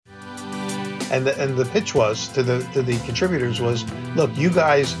And the pitch was to the contributors was, look, you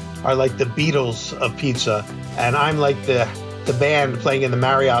guys are like the Beatles of pizza, and I'm like the band playing in the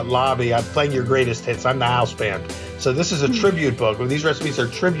Marriott lobby. I'm playing your greatest hits. I'm the house band. So this is a tribute book. These recipes are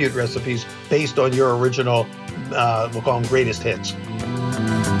tribute recipes based on your original, we'll call them greatest hits.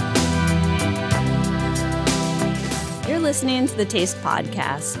 You're listening to the Taste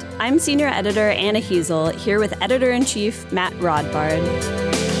Podcast. I'm Senior Editor Anna Hezel, here with Editor-in-Chief Matt Rodbard.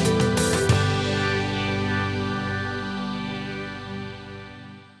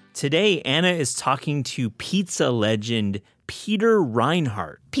 Today, Anna is talking to pizza legend Peter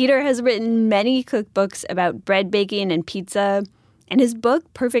Reinhart. Peter has written many cookbooks about bread baking and pizza, and his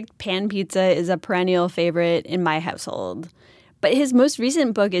book, Perfect Pan Pizza, is a perennial favorite in my household. But his most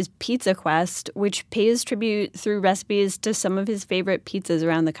recent book is Pizza Quest, which pays tribute through recipes to some of his favorite pizzas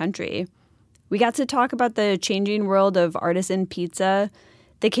around the country. We got to talk about the changing world of artisan pizza,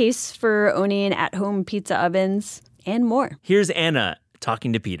 the case for owning at-home pizza ovens, and more. Here's Anna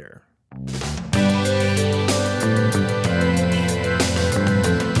talking to Peter.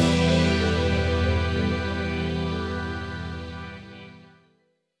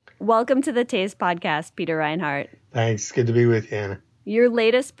 Welcome to the Taste Podcast, Peter Reinhart. Thanks. Good to be with you, Anna. Your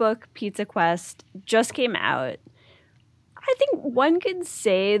latest book, Pizza Quest, just came out. I think one could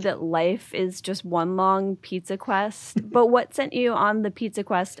say that life is just one long pizza quest, but what sent you on the pizza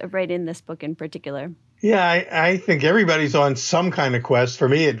quest of writing this book in particular? Yeah, I think everybody's on some kind of quest. For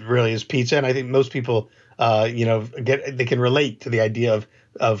me, it really is pizza, and I think most people, they can relate to the idea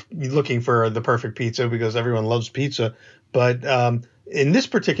of looking for the perfect pizza because everyone loves pizza. But in this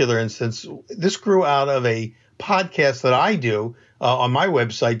particular instance, this grew out of a podcast that I do on my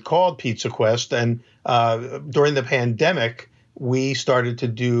website called Pizza Quest, and during the pandemic, we started to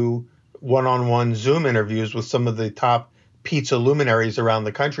do one-on-one Zoom interviews with some of the top pizza luminaries around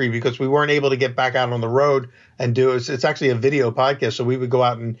the country because we weren't able to get back out on the road and do it. It's actually a video podcast. So we would go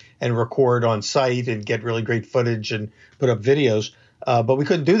out and record on site and get really great footage and put up videos. But we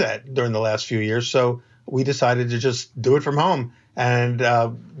couldn't do that during the last few years. So we decided to just do it from home. And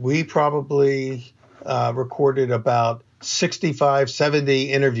we probably recorded about 65,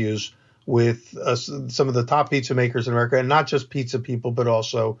 70 interviews with some of the top pizza makers in America, and not just pizza people, but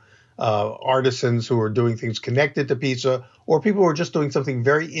also artisans who are doing things connected to pizza, or people who are just doing something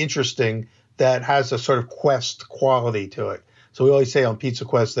very interesting that has a sort of quest quality to it. So we always say on Pizza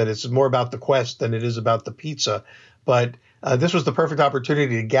Quest that it's more about the quest than it is about the pizza. But this was the perfect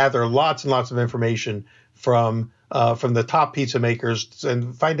opportunity to gather lots and lots of information from the top pizza makers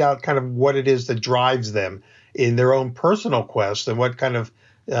and find out kind of what it is that drives them in their own personal quest, and what kind of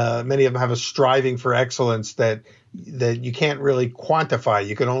many of them have a striving for excellence that you can't really quantify.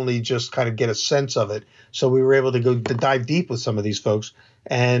 You can only just kind of get a sense of it. So we were able to dive deep with some of these folks.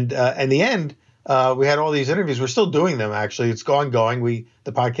 And in the end, we had all these interviews. We're still doing them, actually. It's ongoing.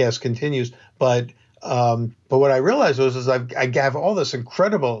 The podcast continues. But what I realized was I have all this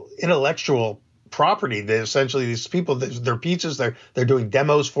incredible intellectual property that essentially these people, their pizzas, they're doing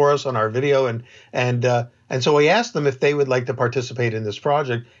demos for us on our video. And so we asked them if they would like to participate in this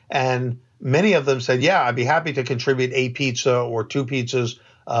project. And many of them said, yeah, I'd be happy to contribute a pizza or two pizzas.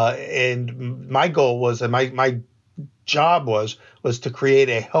 And my goal was, and my job was to create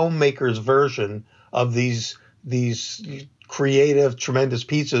a homemaker's version of these creative, tremendous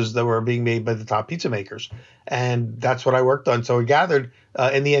pizzas that were being made by the top pizza makers. And that's what I worked on. So we gathered,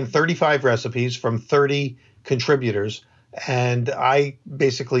 in the end, 35 recipes from 30 contributors. And I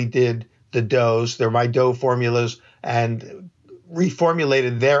basically did the doughs. They're my dough formulas, and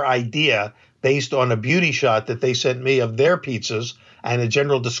reformulated their idea based on a beauty shot that they sent me of their pizzas and a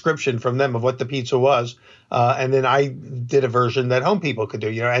general description from them of what the pizza was. And then I did a version that home people could do,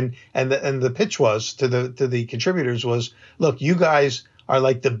 and the pitch was to the contributors was, look, you guys are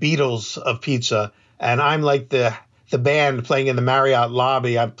like the Beatles of pizza, and I'm like the band playing in the Marriott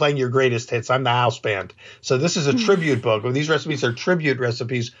lobby. I'm playing your greatest hits. I'm the house band. So this is a tribute book. These recipes are tribute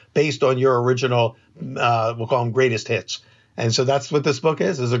recipes based on your original, we'll call them greatest hits. And so that's what this book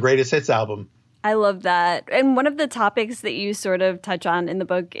is a greatest hits album. I love that. And one of the topics that you sort of touch on in the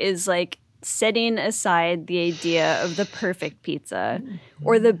book is like setting aside the idea of the perfect pizza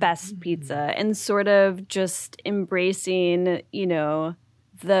or the best pizza and sort of just embracing,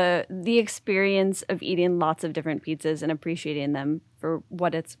 the experience of eating lots of different pizzas and appreciating them for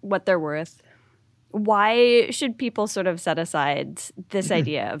what they're worth. Why should people sort of set aside this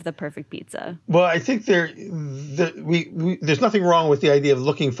idea of the perfect pizza? Well, I think there's nothing wrong with the idea of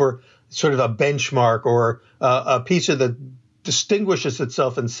looking for sort of a benchmark or a pizza that distinguishes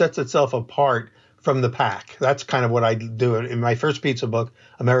itself and sets itself apart from the pack. That's kind of what I do in my first pizza book,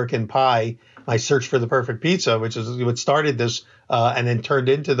 American Pie. My search for the perfect pizza, which is what started this, and then turned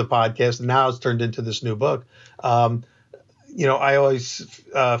into the podcast. And now it's turned into this new book. I always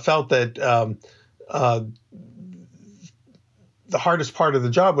felt that the hardest part of the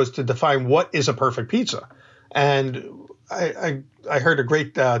job was to define what is a perfect pizza. And I heard a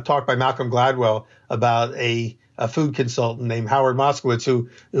great talk by Malcolm Gladwell about a food consultant named Howard Moskowitz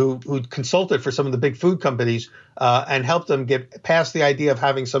who consulted for some of the big food companies and helped them get past the idea of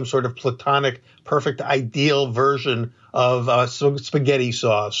having some sort of platonic, perfect, ideal version of spaghetti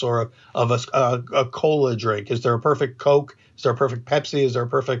sauce or of a cola drink. Is there a perfect Coke? Is there a perfect Pepsi? Is there a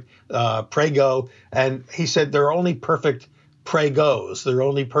perfect Prego? And he said there are only perfect Pregos. There are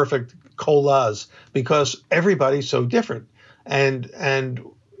only perfect colas because everybody's so different. And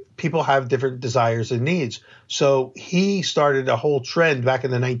people have different desires and needs. So he started a whole trend back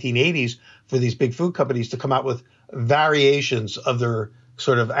in the 1980s for these big food companies to come out with variations of their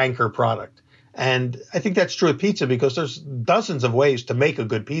sort of anchor product. And I think that's true with pizza because there's dozens of ways to make a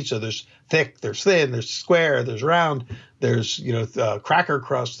good pizza. There's thick, there's thin, there's square, there's round, there's cracker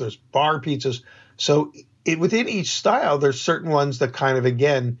crust, there's bar pizzas. So within each style, there's certain ones that kind of,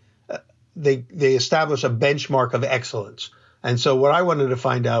 again, they establish a benchmark of excellence. And so what I wanted to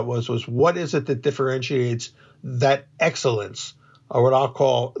find out was what is it that differentiates that excellence, or what I'll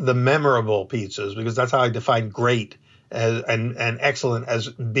call the memorable pizzas, because that's how I define great and excellent as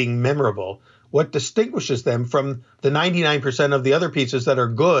being memorable. What distinguishes them from the 99% of the other pizzas that are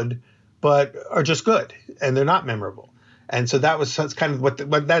good, but are just good and they're not memorable. And so that's kind of what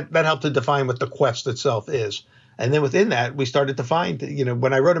that helped to define what the quest itself is. And then within that, we started to find,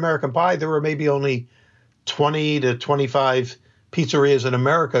 when I wrote American Pie, there were maybe only 20 to 25 pizzerias in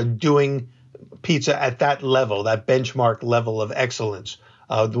America doing pizza at that level, that benchmark level of excellence.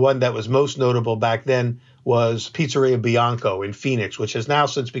 The one that was most notable back then was Pizzeria Bianco in Phoenix, which has now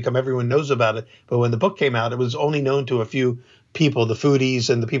since become, everyone knows about it. But when the book came out, it was only known to a few people, the foodies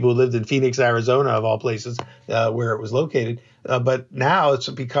and the people who lived in Phoenix, Arizona, of all places, where it was located. But now it's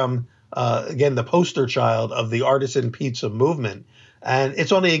become, again, the poster child of the artisan pizza movement. And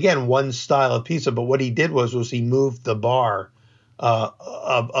it's only, again, one style of pizza. But what he did was he moved the bar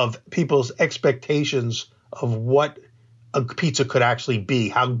of people's expectations of what a pizza could actually be,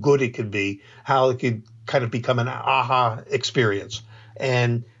 how good it could be, how it could kind of become an aha experience.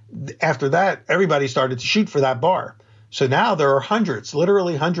 And after that, everybody started to shoot for that bar. So now there are hundreds,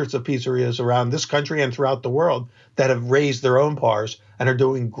 literally hundreds of pizzerias around this country and throughout the world that have raised their own bars and are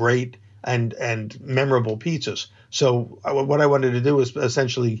doing great and memorable pizzas. So what I wanted to do was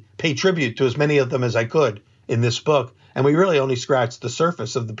essentially pay tribute to as many of them as I could in this book. And we really only scratched the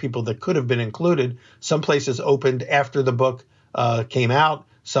surface of the people that could have been included. Some places opened after the book came out.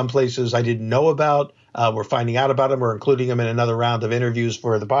 Some places I didn't know about. We're finding out about them. We're including them in another round of interviews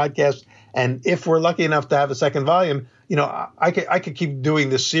for the podcast. And if we're lucky enough to have a second volume, I could keep doing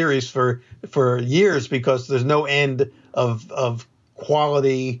this series for years because there's no end of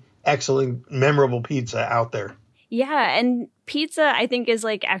quality, excellent, memorable pizza out there. Yeah, and pizza, I think, is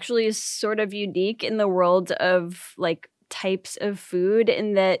actually sort of unique in the world of types of food,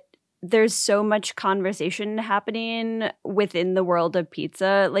 in that there's so much conversation happening within the world of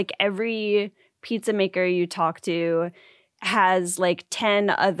pizza. Every pizza maker you talk to has 10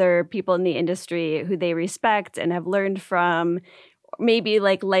 other people in the industry who they respect and have learned from, maybe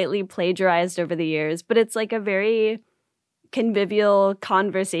lightly plagiarized over the years. But it's a very convivial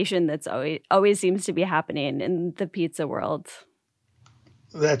conversation that's always seems to be happening in the pizza world.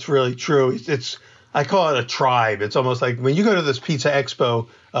 That's really true. I call it a tribe. It's almost like when you go to this pizza expo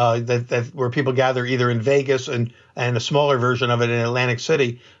that where people gather either in Vegas and a smaller version of it in Atlantic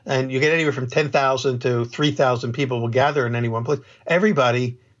City, and you get anywhere from 10,000 to 3,000 people will gather in any one place.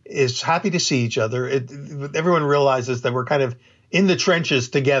 Everybody is happy to see each other. Everyone realizes that we're kind of in the trenches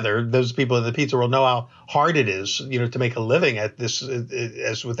together. Those people in the pizza world know how hard it is, to make a living at this,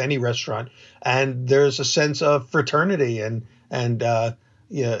 as with any restaurant. And there's a sense of fraternity and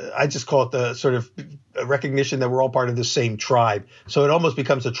I just call it the sort of recognition that we're all part of the same tribe. So it almost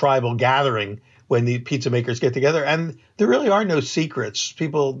becomes a tribal gathering when the pizza makers get together. And there really are no secrets.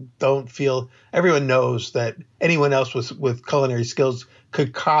 People don't feel, everyone knows that anyone else with culinary skills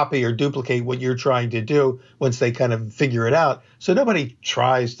could copy or duplicate what you're trying to do once they kind of figure it out. So nobody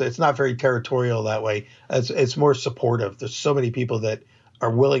tries to, it's not very territorial that way. It's more supportive. There's so many people that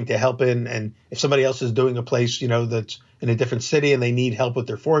are willing to help in. And if somebody else is doing a place, that's in a different city and they need help with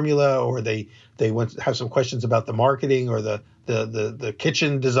their formula, or they want to have some questions about the marketing or the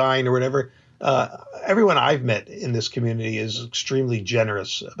kitchen design or whatever, everyone I've met in this community is extremely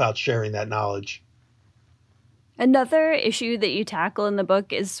generous about sharing that knowledge. Another issue that you tackle in the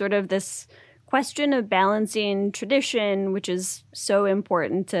book is sort of this question of balancing tradition, which is so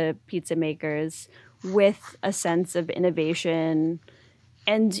important to pizza makers, with a sense of innovation.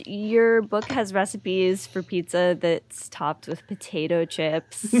 And your book has recipes for pizza that's topped with potato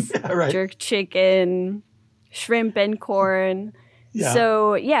chips, Right. jerk chicken, shrimp and corn. Yeah.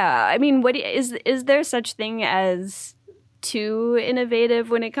 So, yeah, I mean, is there such thing as too innovative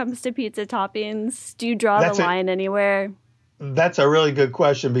when it comes to pizza toppings? Do you draw the line anywhere? That's a really good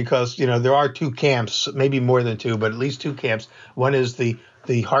question because, there are two camps, maybe more than two, but at least two camps. One is the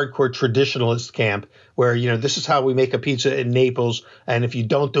hardcore traditionalist camp where, this is how we make a pizza in Naples. And if you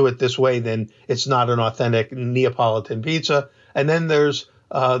don't do it this way, then it's not an authentic Neapolitan pizza. And then there's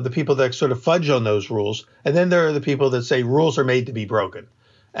the people that sort of fudge on those rules. And then there are the people that say rules are made to be broken.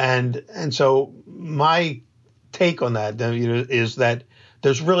 And so my take on that, is that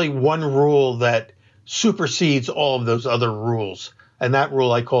there's really one rule that supersedes all of those other rules. And that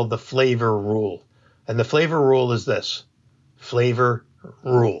rule I call the flavor rule. And the flavor rule is this: flavor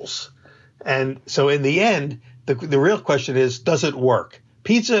rules. And so in the end, the real question is, does it work?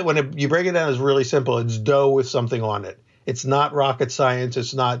 Pizza, when you break it down, is really simple. It's dough with something on it. It's not rocket science.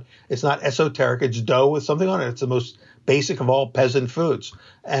 It's not esoteric. It's dough with something on it. It's the most basic of all peasant foods.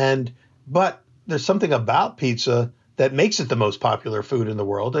 But there's something about pizza that makes it the most popular food in the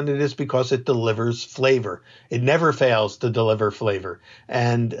world, and it is because it delivers flavor. It never fails to deliver flavor.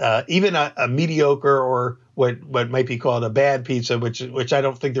 And even a mediocre, or what might be called a bad pizza, which I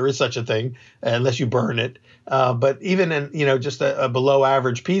don't think there is such a thing unless you burn it. But even in just a below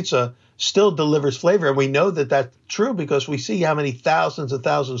average pizza still delivers flavor, and we know that that's true because we see how many thousands and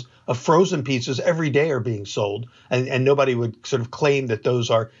thousands of frozen pizzas every day are being sold, and nobody would sort of claim that those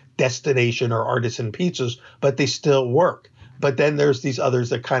are destination or artisan pizzas, but they still work. But then there's these others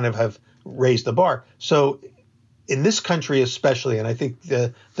that kind of have raised the bar. So in this country especially, and I think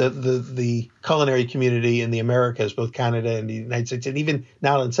the culinary community in the Americas, both Canada and the United States, and even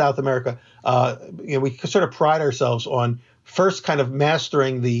now in South America, we sort of pride ourselves on first kind of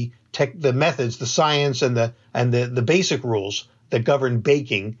mastering the methods, the science, and the basic rules that govern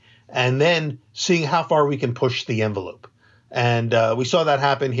baking, and then seeing how far we can push the envelope. And we saw that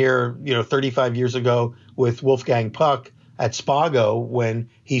happen here, 35 years ago with Wolfgang Puck at Spago when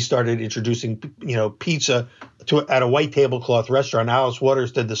he started introducing, pizza at a white tablecloth restaurant. Alice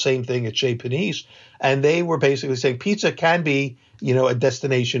Waters did the same thing at Chez Panisse, and they were basically saying pizza can be, a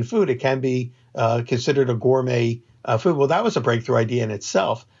destination food. It can be considered a gourmet food. Well, that was a breakthrough idea in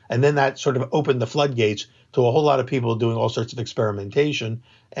itself. And then that sort of opened the floodgates to a whole lot of people doing all sorts of experimentation.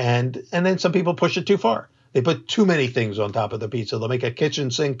 And then some people push it too far. They put too many things on top of the pizza. They'll make a kitchen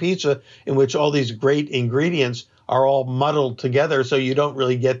sink pizza in which all these great ingredients are all muddled together, so you don't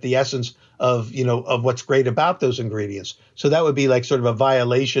really get the essence of what's great about those ingredients. So that would be like sort of a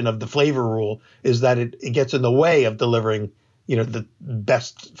violation of the flavor rule, is that it gets in the way of delivering the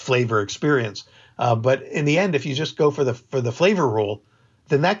best flavor experience. But in the end, if you just go for the flavor rule,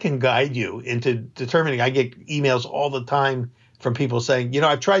 then that can guide you into determining. I get emails all the time from people saying,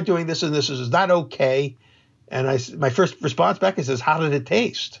 I've tried doing this and this. Is that okay? And my first response back is, how did it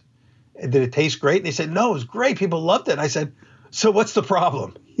taste? Did it taste great? And they said, no, it was great. People loved it. I said, so what's the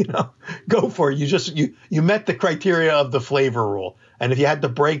problem? Go for it. You met the criteria of the flavor rule. And if you had to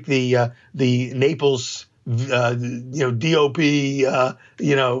break the Naples, DOP,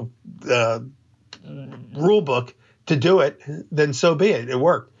 rule book to do it, then so be it. It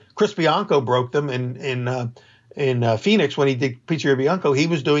worked. Chris Bianco broke them in Phoenix when he did Pizzeria Bianco. He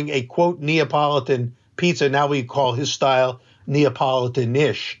was doing a quote Neapolitan pizza. Now we call his style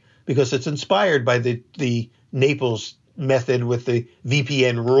Neapolitan-ish because it's inspired by the Naples method with the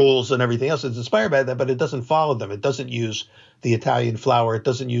VPN rules and everything else. It's inspired by that, but it doesn't follow them. It doesn't use the Italian flour. It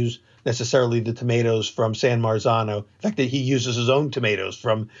doesn't use necessarily the tomatoes from San Marzano. In fact, he uses his own tomatoes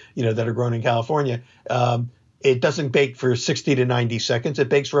from, that are grown in California. It doesn't bake for 60 to 90 seconds. It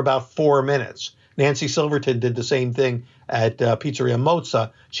bakes for about 4 minutes. Nancy Silverton did the same thing at Pizzeria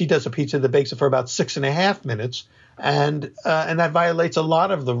Mozza. She does a pizza that bakes it for about 6.5 minutes. And that violates a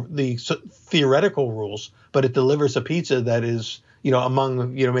lot of the theoretical rules, but it delivers a pizza that is,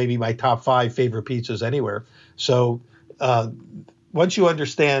 among, maybe my top 5 favorite pizzas anywhere. So once you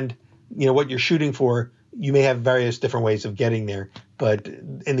understand, what you're shooting for, you may have various different ways of getting there. But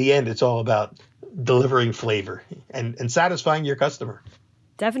in the end, it's all about delivering flavor and satisfying your customer.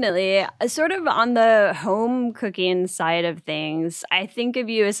 Definitely. Sort of on the home cooking side of things, I think of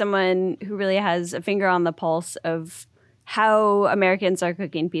you as someone who really has a finger on the pulse of how Americans are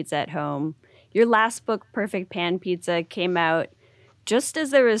cooking pizza at home. Your last book, Perfect Pan Pizza, came out just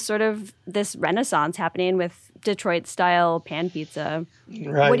as there was sort of this renaissance happening with Detroit-style pan pizza.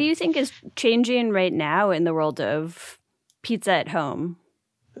 Right. What do you think is changing right now in the world of pizza at home?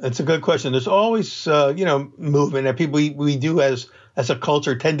 That's a good question. There's always, movement that people we do as a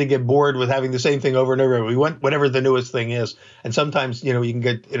culture tend to get bored with having the same thing over and over. We want whatever the newest thing is, and sometimes you can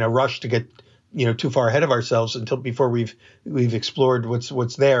get in a rush to get too far ahead of ourselves before we've explored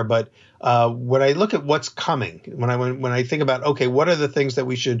what's there. But when I look at what's coming, when I think about what are the things that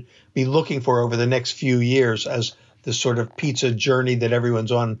we should be looking for over the next few years as this sort of pizza journey that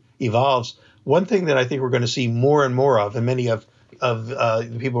everyone's on evolves, one thing that I think we're going to see more and more of, and many of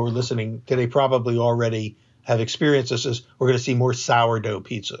the people who are listening today probably already have experienced this, is we're going to see more sourdough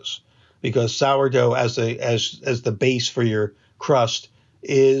pizzas, because sourdough as the base for your crust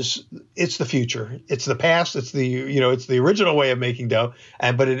it's the future. It's the past. It's the original way of making dough,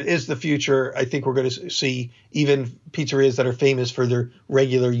 but it is the future. I think we're going to see even pizzerias that are famous for their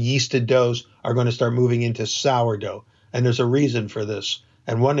regular yeasted doughs are going to start moving into sourdough, and there's a reason for this.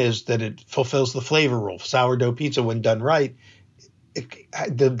 And one is that it fulfills the flavor rule. Sourdough pizza, when done right, it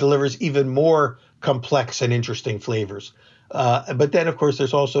delivers even more complex and interesting flavors. But then, of course,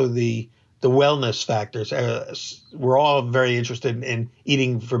 there's also the wellness factors. We're all very interested in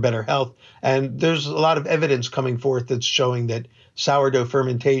eating for better health. And there's a lot of evidence coming forth that's showing that sourdough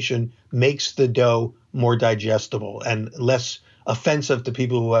fermentation makes the dough more digestible and less offensive to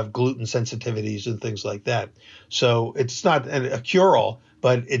people who have gluten sensitivities and things like that. So it's not a cure-all,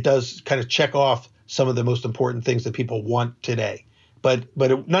 but it does kind of check off some of the most important things that people want today. But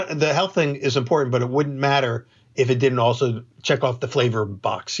the health thing is important, but it wouldn't matter if it didn't also check off the flavor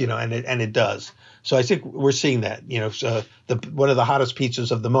box, and it does. So I think we're seeing that. So one of the hottest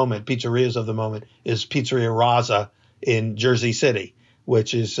pizzas of the moment, pizzerias of the moment, is Pizzeria Raza in Jersey City,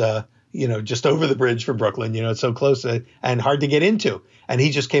 which is just over the bridge from Brooklyn. It's so close and hard to get into. And he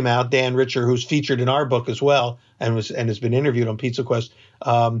just came out, Dan Richer, who's featured in our book as well, and has been interviewed on Pizza Quest.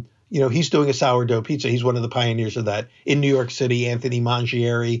 He's doing a sourdough pizza. He's one of the pioneers of that. In New York City, Anthony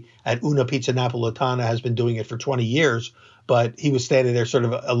Mangieri at Una Pizza Napoletana has been doing it for 20 years, but he was standing there sort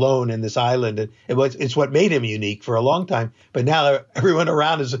of alone in this island. And it's what made him unique for a long time. But now everyone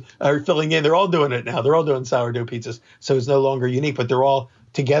around are filling in. They're all doing it now. They're all doing sourdough pizzas. So it's no longer unique, but they're all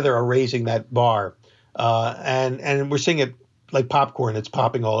together are raising that bar. And we're seeing it like popcorn. It's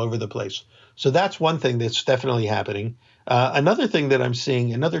popping all over the place. So that's one thing that's definitely happening. Another thing that I'm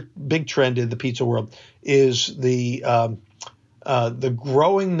seeing, another big trend in the pizza world, is the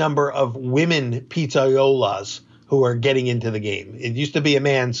growing number of women pizzaiolas who are getting into the game. It used to be a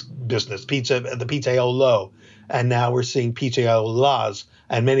man's business, the pizzaiolo, and now we're seeing pizzaiolas,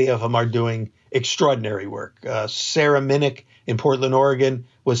 and many of them are doing extraordinary work. Sarah Minnick in Portland, Oregon,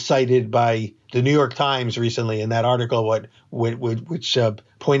 was cited by the New York Times recently in that article, which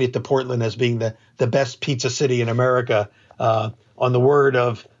pointed to Portland as being the best pizza city in America, on the word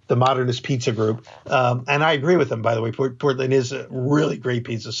of the Modernist Pizza Group. And I agree with them, by the way. Portland is a really great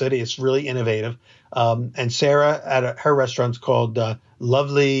pizza city. It's really innovative. And Sarah at her restaurant's called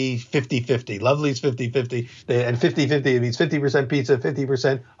Lovely 50/50. Lovely's 50/50. And 50/50, it means 50% pizza,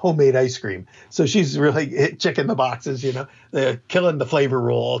 50% homemade ice cream. So she's really checking the boxes, they're killing the flavor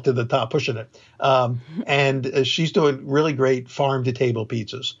roll to the top, pushing it. And she's doing really great farm-to-table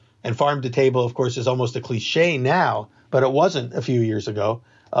pizzas. And farm-to-table, of course, is almost a cliche now, but it wasn't a few years ago.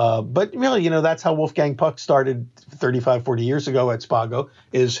 But really, that's how Wolfgang Puck started 35, 40 years ago at Spago,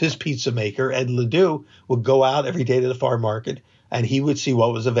 is his pizza maker, Ed Ledoux, would go out every day to the farm market, and he would see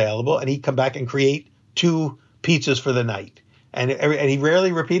what was available, and he'd come back and create 2 pizzas for the night. And he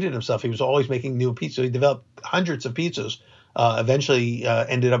rarely repeated himself. He was always making new pizzas. He developed hundreds of pizzas. Eventually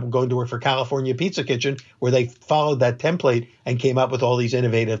ended up going to work for California Pizza Kitchen, where they followed that template and came up with all these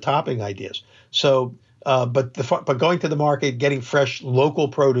innovative topping ideas. So, but going to the market, getting fresh local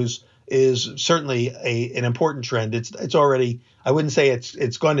produce is certainly an important trend. It's already, I wouldn't say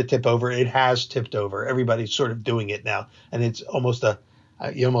it's going to tip over. It has tipped over. Everybody's sort of doing it now, and it's almost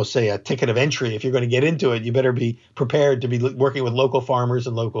you almost say a ticket of entry. If you're going to get into it, you better be prepared to be working with local farmers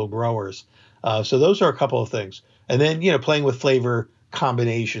and local growers. So those are a couple of things. And then, playing with flavor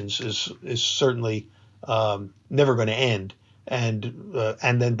combinations is certainly never going to end. And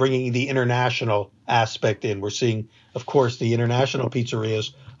then bringing the international aspect in. We're seeing, of course, the international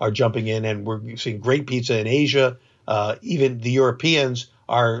pizzerias are jumping in, and we're seeing great pizza in Asia. Even the Europeans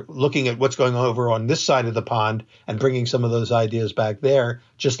are looking at what's going on over on this side of the pond and bringing some of those ideas back there,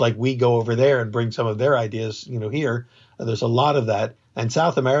 just like we go over there and bring some of their ideas, here. There's a lot of that. And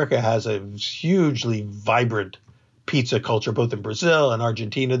South America has a hugely vibrant pizza culture, both in Brazil and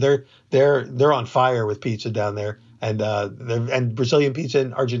Argentina. They're on fire with pizza down there. and Brazilian pizza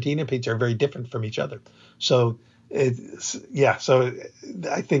and Argentinian pizza are very different from each other. So So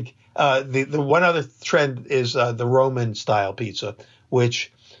I think the one other trend is the Roman style pizza,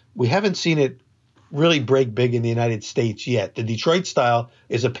 which we haven't seen it really break big in the United States yet. The Detroit style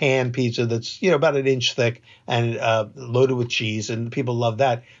is a pan pizza that's about an inch thick and loaded with cheese, and people love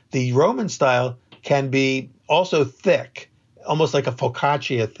that. The Roman style can be also thick, almost like a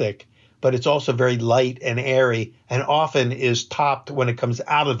focaccia thick, but it's also very light and airy, and often is topped when it comes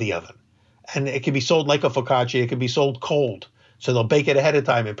out of the oven. And it can be sold like a focaccia. It can be sold cold. So they'll bake it ahead of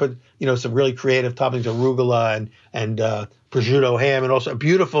time and put, some really creative toppings, arugula and prosciutto ham, and also a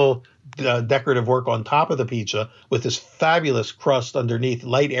beautiful decorative work on top of the pizza with this fabulous crust underneath,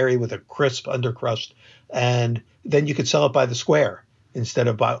 light, airy with a crisp undercrust. And then you could sell it by the square instead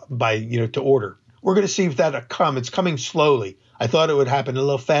of by to order. We're going to see if that'll come. It's coming slowly. I thought it would happen a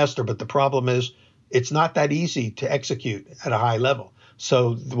little faster, but the problem is it's not that easy to execute at a high level.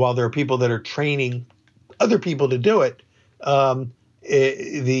 So while there are people that are training other people to do it,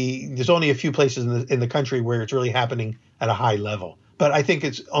 there's only a few places in the country where it's really happening at a high level. But I think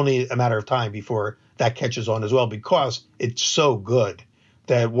it's only a matter of time before that catches on as well, because it's so good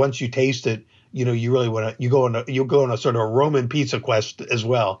that once you taste it, you really want to. You go on a sort of a Roman pizza quest as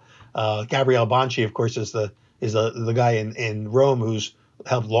well. Gabriele Banci, of course, is the guy in Rome who's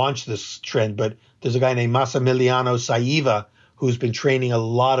helped launch this trend. But there's a guy named Massimiliano Saiva who's been training a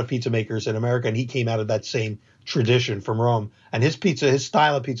lot of pizza makers in America, and he came out of that same tradition from Rome. And his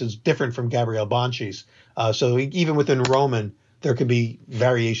style of pizza is different from Gabriele Banci's. So even within Roman, there can be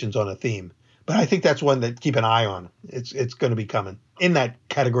variations on a theme. But I think that's one that keep an eye on. It's going to be coming. In that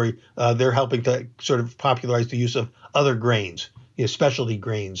category, they're helping to sort of popularize the use of other grains, specialty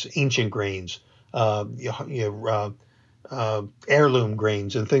grains, ancient grains, heirloom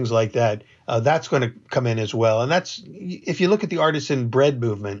grains and things like that. That's going to come in as well. And that's, if you look at the artisan bread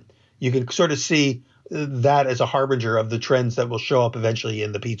movement, you can sort of see that as a harbinger of the trends that will show up eventually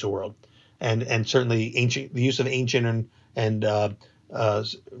in the pizza world. And certainly the use of ancient and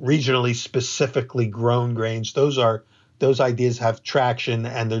regionally specifically grown grains, those ideas have traction,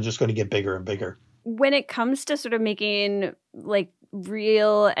 and they're just going to get bigger and bigger. When it comes to sort of making like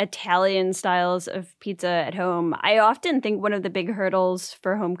real Italian styles of pizza at home, I often think one of the big hurdles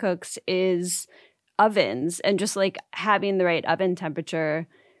for home cooks is ovens and just like having the right oven temperature,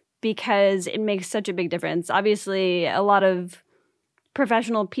 because it makes such a big difference. Obviously, a lot of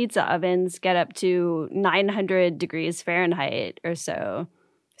professional pizza ovens get up to 900 degrees Fahrenheit or so.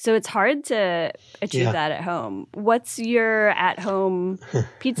 So it's hard to achieve that at home. What's your at-home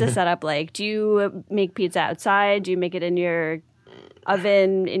pizza setup like? Do you make pizza outside? Do you make it in your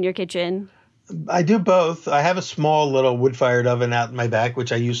oven, in your kitchen? I do both. I have a small little wood-fired oven out in my back,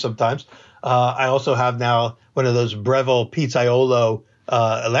 which I use sometimes. I also have now one of those Breville Pizzaiolo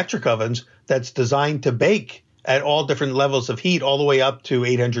electric ovens that's designed to bake at all different levels of heat, all the way up to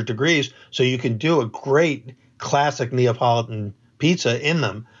 800 degrees. So you can do a great classic Neapolitan pizza in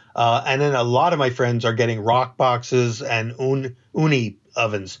them. And then a lot of my friends are getting rock boxes and uni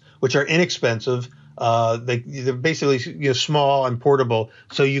ovens, which are inexpensive. They're basically small and portable,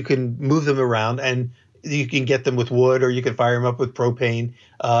 so you can move them around, and you can get them with wood, or you can fire them up with propane.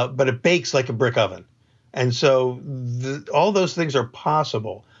 But it bakes like a brick oven. And so all those things are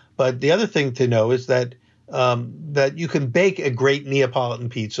possible. But the other thing to know is that you can bake a great Neapolitan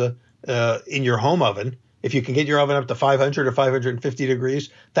pizza in your home oven. If you can get your oven up to 500 or 550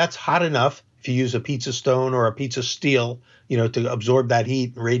 degrees, that's hot enough if you use a pizza stone or a pizza steel, to absorb that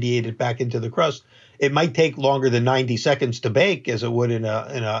heat and radiate it back into the crust. It might take longer than 90 seconds to bake as it would in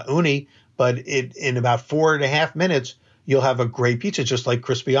a uni, but in about 4.5 minutes, you'll have a great pizza, just like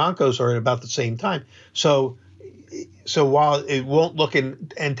Crispiancos are at about the same time. So while it won't look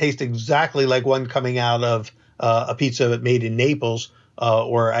and taste exactly like one coming out of a pizza made in Naples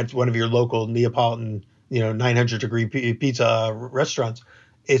or at one of your local Neapolitan 900-degree pizza restaurants,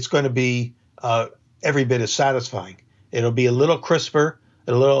 it's going to be every bit as satisfying. It'll be a little crisper.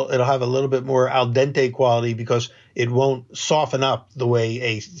 It'll have a little bit more al dente quality, because it won't soften up the way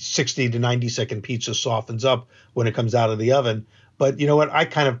a 60 to 90 second pizza softens up when it comes out of the oven. But you know what? I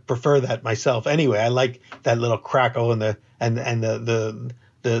kind of prefer that myself anyway. I like that little crackle and the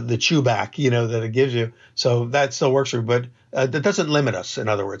chew back, that it gives you. So that still works for me, but that doesn't limit us, in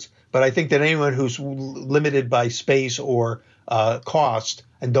other words. But I think that anyone who's limited by space or cost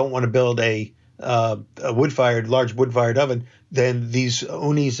and don't want to build a large wood-fired oven, then these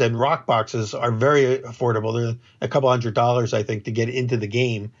unis and rock boxes are very affordable. They're a couple $100, I think, to get into the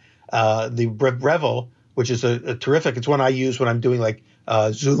game. The Breville, which is a terrific, it's one I use when I'm doing like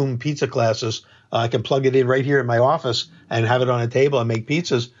Zoom pizza classes. I can plug it in right here in my office and have it on a table and make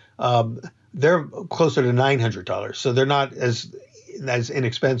pizzas. They're closer to $900, so they're not as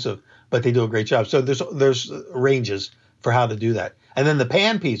inexpensive, but they do a great job. So there's ranges for how to do that. And then the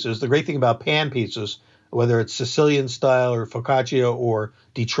pan pizzas, the great thing about pan pizzas, whether it's Sicilian style or focaccia or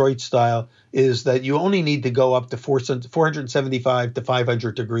Detroit style, is that you only need to go up to 475 to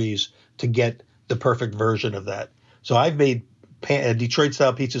 500 degrees to get the perfect version of that. So I've made Detroit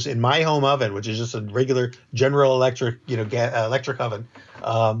style pizzas in my home oven, which is just a regular General Electric, electric oven.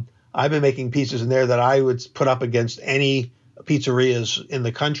 I've been making pizzas in there that I would put up against any pizzerias in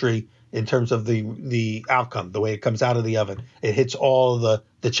the country in terms of the outcome, the way it comes out of the oven. It hits all the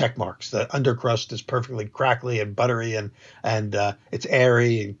check marks. The undercrust is perfectly crackly and buttery, and it's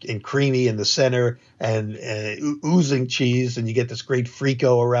airy and creamy in the center, and oozing cheese, and you get this great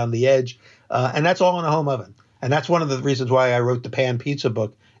frico around the edge. And that's all in a home oven. And that's one of the reasons why I wrote the Pan Pizza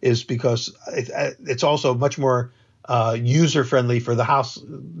book, is because it's also much more user friendly for the house,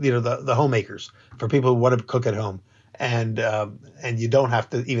 the homemakers, for people who want to cook at home. And you don't have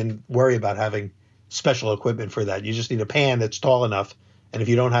to even worry about having special equipment for that. You just need a pan that's tall enough. And if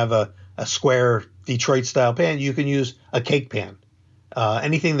you don't have a square Detroit style pan, you can use a cake pan.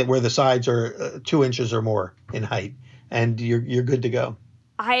 Anything where the sides are 2 inches or more in height, and you're good to go.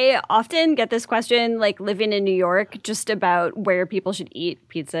 I often get this question, like living in New York, just about where people should eat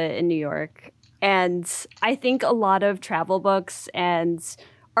pizza in New York. And I think a lot of travel books and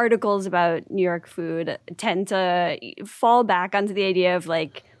articles about New York food tend to fall back onto the idea of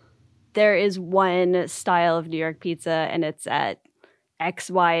like, there is one style of New York pizza and it's at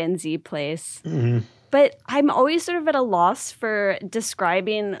X, Y, and Z place. Mm-hmm. But I'm always sort of at a loss for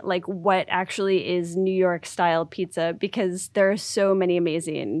describing like what actually is New York style pizza, because there are so many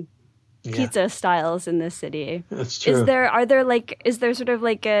amazing pizza styles in this city. That's true. Is there sort of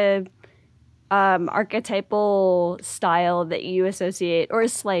like a archetypal style that you associate, or a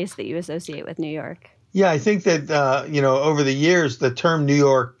slice that you associate with New York? Yeah, I think that, over the years, the term New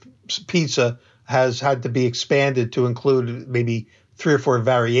York pizza has had to be expanded to include maybe 3 or 4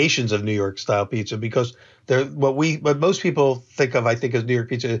 variations of New York style pizza, because what most people think of, I think, as New York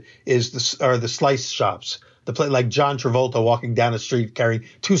pizza are the slice shops. Like John Travolta walking down the street carrying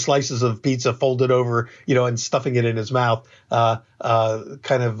 2 slices of pizza folded over, and stuffing it in his mouth. The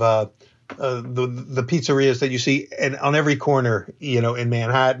pizzerias that you see on every corner, in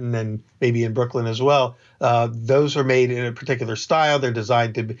Manhattan and maybe in Brooklyn as well. Those are made in a particular style. They're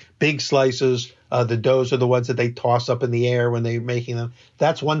designed to be big slices. The doughs are the ones that they toss up in the air when they're making them.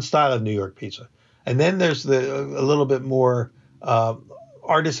 That's one style of New York pizza. And then there's a little bit more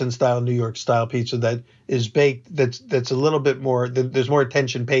artisan style New York style pizza that is baked. That's a little bit more. There's more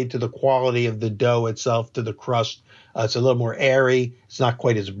attention paid to the quality of the dough itself, to the crust. It's a little more airy. It's not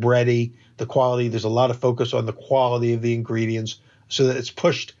quite as bready. The quality, there's a lot of focus on the quality of the ingredients, so that it's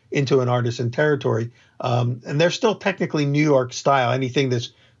pushed into an artisan territory. And they're still technically New York style. Anything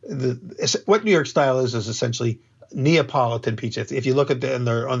what New York style is essentially Neapolitan pizza. If you look at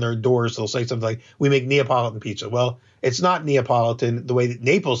on their doors, they'll say something like, "We make Neapolitan pizza." Well, it's not Neapolitan the way that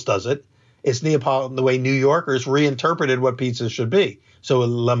Naples does it. It's Neapolitan the way New Yorkers reinterpreted what pizza should be. So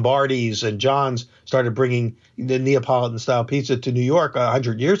Lombardi's and John's started bringing the Neapolitan style pizza to New York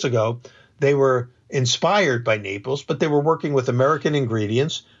 100 years ago. They were inspired by Naples, but they were working with American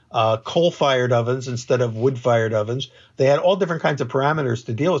ingredients, coal-fired ovens instead of wood-fired ovens. They had all different kinds of parameters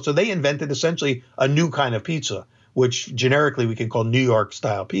to deal with. So they invented essentially a new kind of pizza, which generically we can call New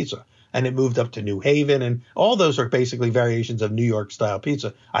York-style pizza. And it moved up to New Haven, and all those are basically variations of New York-style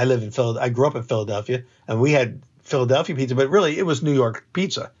pizza. I grew up in Philadelphia, and we had Philadelphia pizza, but really it was New York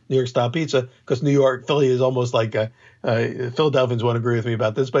pizza, New York style pizza, because Philly is almost like Philadelphians won't agree with me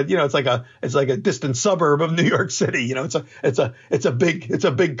about this, but it's like a distant suburb of New York City. It's a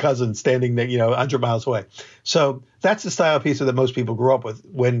big cousin standing there, 100 miles away. So that's the style of pizza that most people grew up with.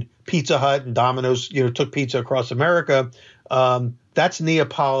 When Pizza Hut and Domino's, took pizza across America, that's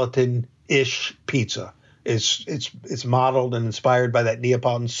Neapolitan-ish pizza. It's modeled and inspired by that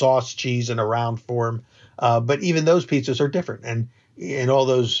Neapolitan sauce, cheese in a round form. But even those pizzas are different, and in all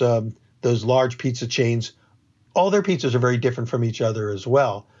those large pizza chains, all their pizzas are very different from each other as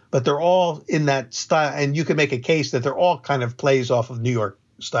well. But they're all in that style, and you can make a case that they're all kind of plays off of New York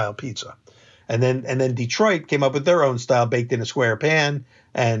style pizza. And then Detroit came up with their own style, baked in a square pan,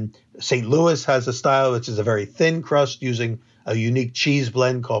 and St. Louis has a style which is a very thin crust using a unique cheese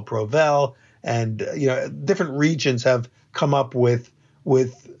blend called Provel, and different regions have come up with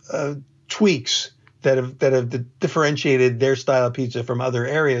tweaks that have differentiated their style of pizza from other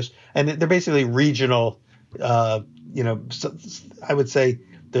areas. And they're basically regional, I would say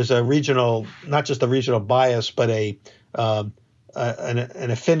there's a regional, not just a regional bias, but an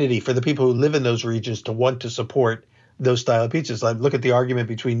affinity for the people who live in those regions to want to support those style of pizzas. Like, look at the argument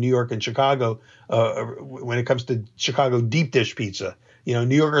between New York and Chicago when it comes to Chicago deep dish pizza.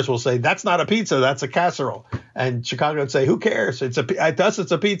 New Yorkers will say, that's not a pizza, that's a casserole. And Chicago would say, who cares? To us,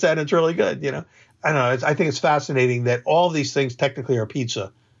 it's a pizza and it's really good. I don't know. I think it's fascinating that all these things technically are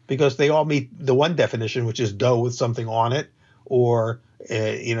pizza because they all meet the one definition, which is dough with something on it, or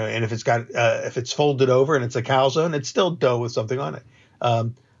and if it's folded over and it's a calzone, it's still dough with something on it.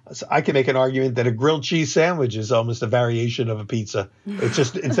 So I can make an argument that a grilled cheese sandwich is almost a variation of a pizza. It's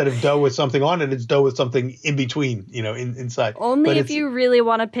just instead of dough with something on it, it's dough with something in between, inside. Only if you really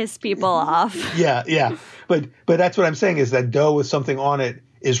want to piss people off. Yeah. But that's what I'm saying is that dough with something on it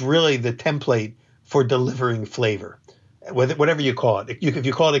is really the template for delivering flavor, whatever you call it. If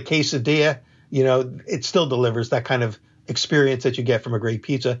you call it a quesadilla, it still delivers that kind of experience that you get from a great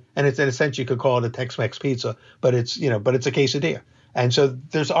pizza. And it's in a sense you could call it a Tex-Mex pizza, but it's a quesadilla. And so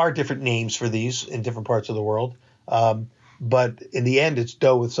are different names for these in different parts of the world. But in the end, it's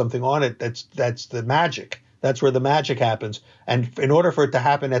dough with something on it. That's the magic. That's where the magic happens. And in order for it to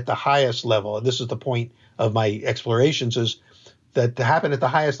happen at the highest level, and this is the point of my explorations, is that to happen at the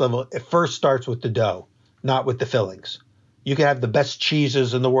highest level, it first starts with the dough, not with the fillings. You could have the best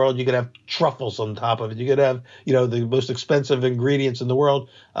cheeses in the world. You could have truffles on top of it. You could have, the most expensive ingredients in the world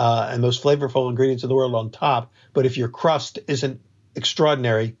and most flavorful ingredients in the world on top. But if your crust isn't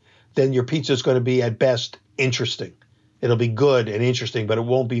extraordinary, then your pizza is going to be at best interesting. It'll be good and interesting, but it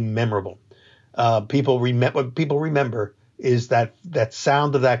won't be memorable. What people remember is that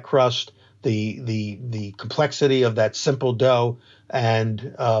sound of that crust, the complexity of that simple dough, and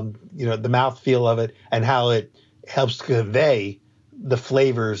the mouthfeel of it, and how it helps convey the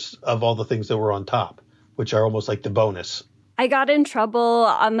flavors of all the things that were on top, which are almost like the bonus. I got in trouble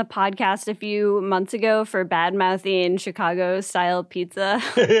on the podcast a few months ago for bad-mouthing Chicago-style pizza.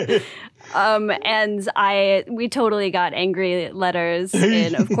 And we totally got angry letters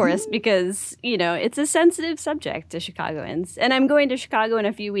in, of course, because, it's a sensitive subject to Chicagoans. And I'm going to Chicago in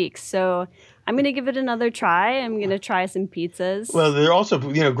a few weeks, so I'm going to give it another try. I'm going to try some pizzas. Well, there are also,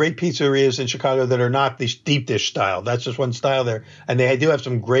 great pizzerias in Chicago that are not the deep dish style. That's just one style there. And they do have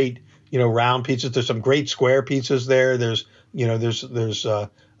some great, round pizzas. There's some great square pizzas there. There's 2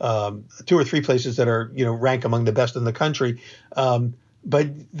 or 3 places that are, rank among the best in the country. But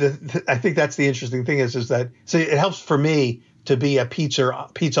I think that's the interesting thing is that it helps for me to be a pizza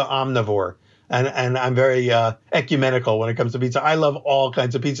omnivore. And I'm very ecumenical when it comes to pizza. I love all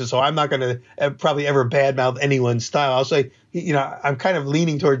kinds of pizza, so I'm not going to probably ever badmouth anyone's style. I'll say, I'm kind of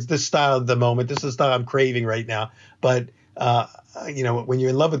leaning towards this style at the moment. This is the style I'm craving right now. But, when you're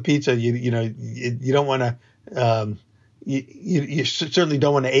in love with pizza, you don't want to you certainly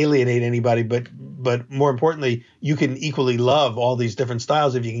don't want to alienate anybody, but more importantly, you can equally love all these different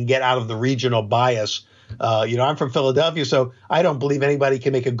styles if you can get out of the regional bias. I'm from Philadelphia, so I don't believe anybody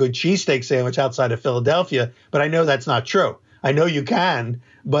can make a good cheesesteak sandwich outside of Philadelphia, but I know that's not true. I know you can,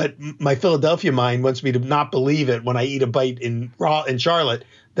 but my Philadelphia mind wants me to not believe it when I eat a bite in Charlotte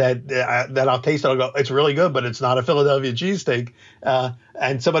that I'll taste it. I'll go, it's really good, but it's not a Philadelphia cheesesteak.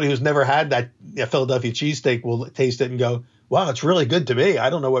 And somebody who's never had that Philadelphia cheesesteak will taste it and go, wow, it's really good to me. I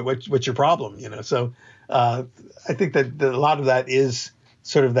don't know what's your problem, So I think that a lot of that is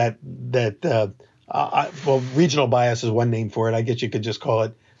sort of that regional bias is one name for it. I guess you could just call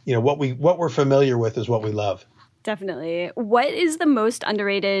it, what we're familiar with is what we love. Definitely. What is the most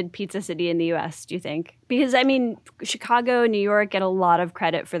underrated pizza city in the U.S., do you think? Because, Chicago, New York get a lot of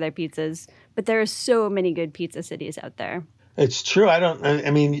credit for their pizzas, but there are so many good pizza cities out there. It's true. And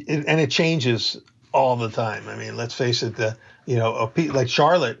it changes all the time. Let's face it, like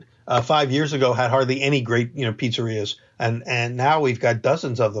Charlotte 5 years ago had hardly any great, pizzerias. And now we've got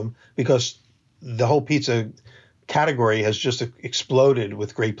dozens of them because the whole pizza category has just exploded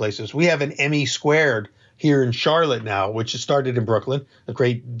with great places. We have an Emmy Squared here in Charlotte now, which started in Brooklyn, a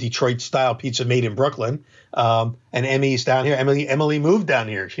great Detroit-style pizza made in Brooklyn. And Emmy's down here. Emily moved down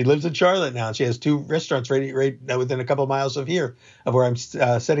here. She lives in Charlotte now. She has 2 restaurants right within a couple of miles of where I'm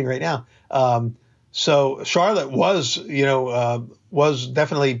sitting right now. So Charlotte was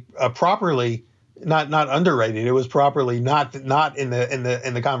definitely properly not underrated. It was properly not in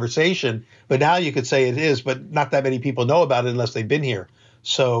the conversation. But now you could say it is, but not that many people know about it unless they've been here.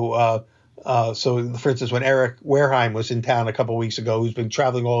 So for instance, when Eric Wareheim was in town a couple of weeks ago, who's been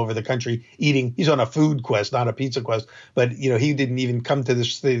traveling all over the country eating, he's on a food quest, not a pizza quest, but he didn't even come to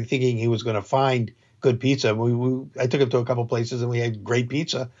this thing thinking he was going to find good pizza. I took him to a couple of places and we had great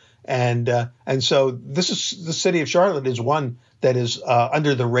pizza. And so the city of Charlotte is one that is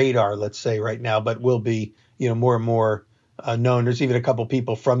under the radar, let's say right now, but will be, more and more known. There's even a couple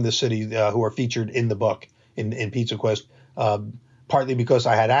people from the city who are featured in the book in Pizza Quest, partly because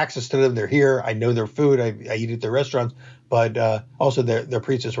I had access to them. They're here. I know their food. I eat at their restaurants, but also their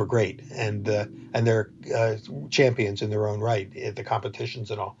pizzas were great, and they're champions in their own right at the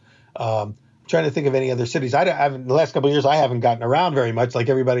competitions and all. Trying to think of any other cities. In the last couple of years, I haven't gotten around very much like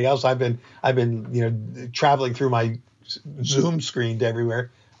everybody else. I've been traveling through my Zoom screen to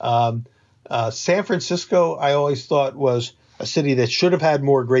everywhere. San Francisco, I always thought was a city that should have had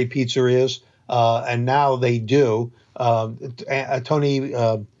more great pizzerias, and now they do. Tony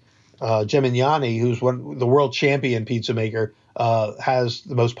Gemignani, who's the world champion pizza maker, has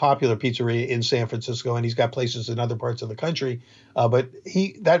the most popular pizzeria in San Francisco, and he's got places in other parts of the country. But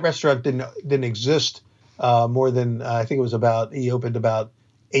that restaurant didn't exist more than I think it was he opened about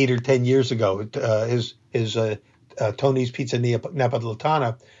 8 or 10 years ago. His Tony's Pizza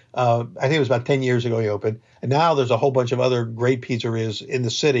Napolitana. I think it was about 10 years ago he opened, and now there's a whole bunch of other great pizzerias in the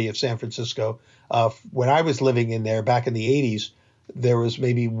city of San Francisco. When I was living in there back in the 80s, there was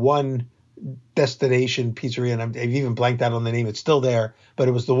maybe one destination pizzeria, and I've even blanked out on the name. It's still there, but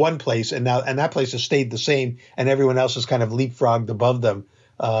it was the one place, and that place has stayed the same, and everyone else has kind of leapfrogged above them.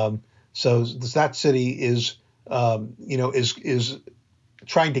 So that city is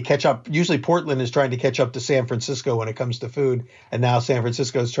trying to catch up. Usually Portland is trying to catch up to San Francisco when it comes to food, and now San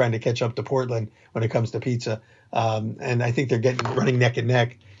Francisco is trying to catch up to Portland when it comes to pizza. And I think they're running neck and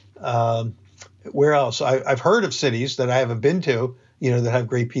neck. Where else? I've heard of cities that I haven't been to, that have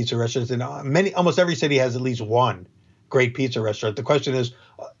great pizza restaurants, and almost every city has at least one great pizza restaurant. The question is,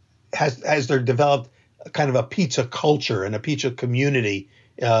 has there developed kind of a pizza culture and a pizza community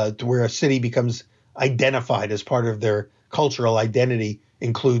to where a city becomes identified as part of their cultural identity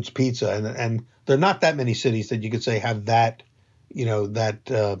includes pizza, and there are not that many cities that you could say have that,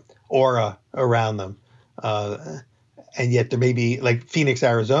 aura around them. And yet there may be, like Phoenix,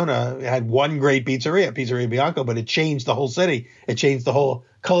 Arizona, had one great Pizzeria Bianco, but it changed the whole city. It changed the whole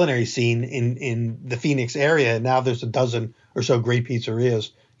culinary scene in the Phoenix area. And now there's a dozen or so great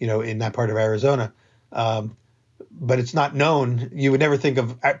pizzerias, in that part of Arizona. But it's not known. You would never think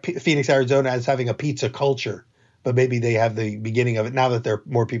of Phoenix, Arizona as having a pizza culture, but maybe they have the beginning of it. Now that there are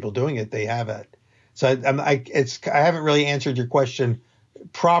more people doing it, they have it. So I haven't really answered your question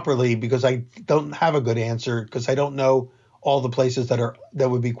properly because I don't have a good answer because I don't know all the places that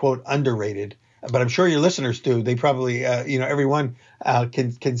would be quote underrated, but I'm sure your listeners do. They probably everyone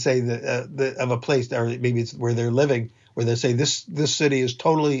can say that of a place, or maybe it's where they're living, where they say this city is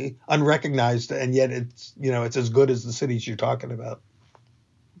totally unrecognized, and yet it's as good as the cities you're talking about.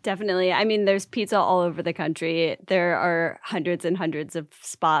 Definitely. I mean, there's pizza all over the country. There are hundreds and hundreds of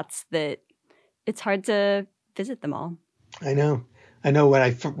spots that it's hard to visit them all. I know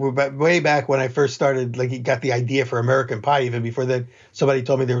way back when I first started, like, he got the idea for American Pie. Even before that, somebody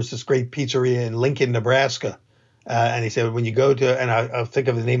told me there was this great pizzeria in Lincoln, Nebraska. And he said, when you go to, and I'll think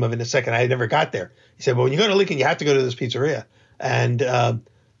of the name of it in a second. I never got there. He said, well, when you go to Lincoln, you have to go to this pizzeria. And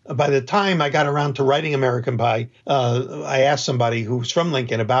by the time I got around to writing American Pie, I asked somebody who was from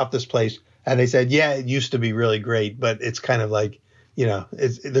Lincoln about this place. And they said, yeah, it used to be really great, but it's kind of like,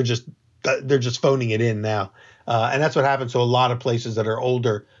 they're just phoning it in now. And that's what happens to a lot of places that are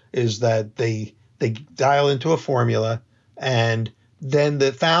older, is that they dial into a formula, and then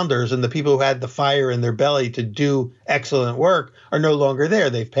the founders and the people who had the fire in their belly to do excellent work are no longer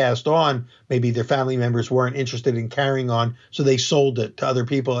there. They've passed on. Maybe their family members weren't interested in carrying on, so they sold it to other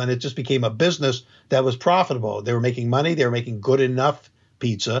people, and it just became a business that was profitable. They were making money. They were making good enough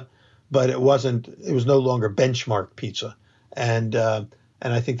pizza, but it was no longer benchmark pizza. And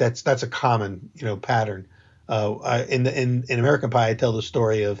I think that's a common pattern. In American Pie, I tell the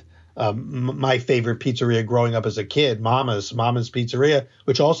story of my favorite pizzeria growing up as a kid, Mama's Pizzeria,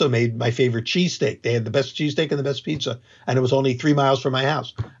 which also made my favorite cheesesteak. They had the best cheesesteak and the best pizza, and it was only 3 miles from my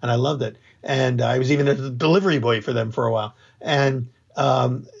house, and I loved it. And I was even a delivery boy for them for a while. And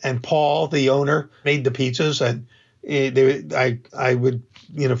Paul, the owner, made the pizzas, and I would,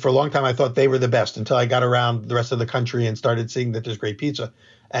 for a long time I thought they were the best until I got around the rest of the country and started seeing that there's great pizza.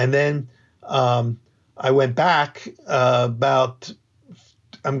 And then I went back about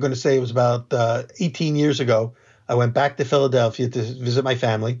 18 years ago. I went back to Philadelphia to visit my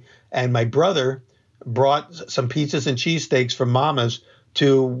family, and my brother brought some pizzas and cheesesteaks from Mama's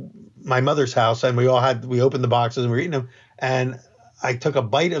to my mother's house, and we opened the boxes and we were eating them. And I took a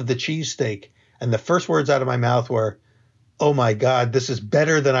bite of the cheesesteak, and the first words out of my mouth were, "Oh my God, this is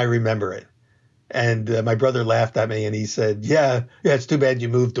better than I remember it." And my brother laughed at me and he said, yeah, it's too bad you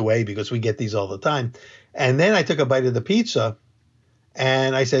moved away because we get these all the time. And then I took a bite of the pizza,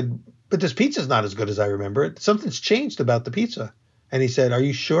 And I said, but this pizza's not as good as I remember it. Something's changed about the pizza. And he said, are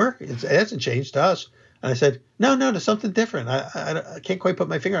you sure? It hasn't changed to us. And I said, no, there's something different. I can't quite put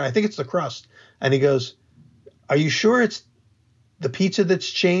my finger on it. I think it's the crust. And he goes, are you sure it's the pizza that's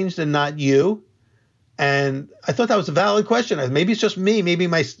changed and not you? And I thought that was a valid question. Maybe it's just me. Maybe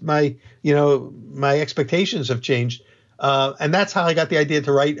my expectations have changed. And that's how I got the idea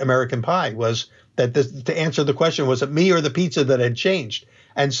to write American Pie, was that to answer the question, was it me or the pizza that had changed?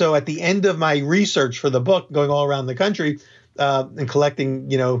 And so at the end of my research for the book, going all around the country and collecting,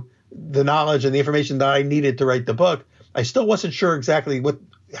 the knowledge and the information that I needed to write the book, I still wasn't sure exactly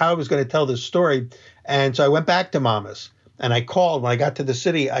how I was going to tell this story. And so I went back to Mama's and I called. When I got to the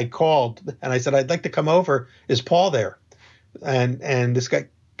city, I called and I said, I'd like to come over. Is Paul there? And this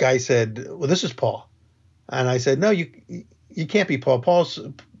guy said, well, this is Paul. And I said, no, you can't be Paul.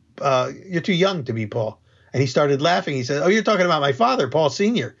 You're too young to be Paul. And he started laughing. He said, oh, you're talking about my father, Paul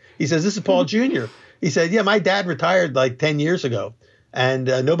Sr. He says, this is Paul Jr. He said, yeah, my dad retired like 10 years ago. And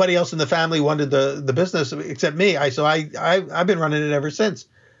nobody else in the family wanted the business except me. So I've been running it ever since.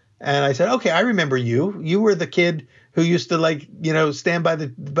 And I said, okay, I remember you. You were the kid who used to stand by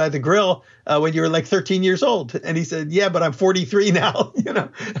the grill when you were like 13 years old. And he said, yeah, but I'm 43 now,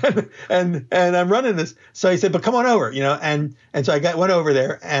 and I'm running this. So he said, but come on over, and so I went over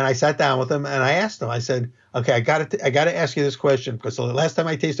there and I sat down with him and I asked him, I said, okay, I got to ask you this question, because the last time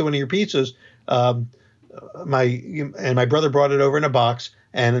I tasted one of your pizzas, my brother brought it over in a box.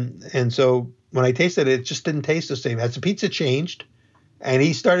 And so when I tasted it, it just didn't taste the same. Has the pizza changed? And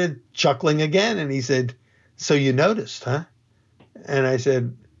he started chuckling again. And he said, so you noticed, huh? And I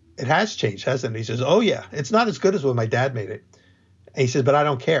said, it has changed, hasn't it? He says, oh, yeah, it's not as good as when my dad made it. And he said, but I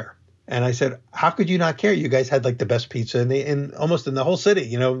don't care. And I said, how could you not care? You guys had like the best pizza in almost in the whole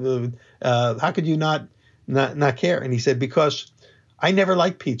city. How could you not care? And he said, because I never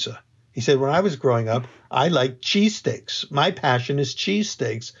liked pizza. He said, when I was growing up, I liked cheesesteaks. My passion is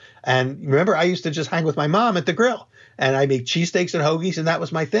cheesesteaks. And remember, I used to just hang with my mom at the grill. And I make cheesesteaks and hoagies, and that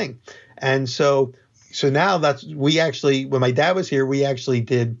was my thing. And so now when my dad was here, we actually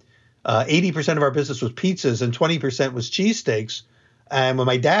did 80% of our business was pizzas and 20% was cheesesteaks. And when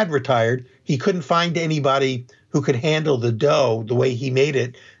my dad retired, he couldn't find anybody who could handle the dough the way he made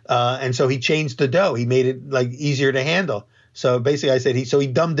it. And so he changed the dough. He made it like easier to handle. So basically I said, he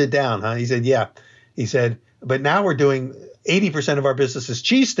dumbed it down, huh? He said, yeah. He said, but now we're doing 80% of our business is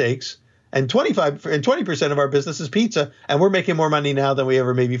cheesesteaks and 20% of our business is pizza. And we're making more money now than we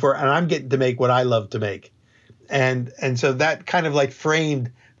ever made before. And I'm getting to make what I love to make. And so that kind of like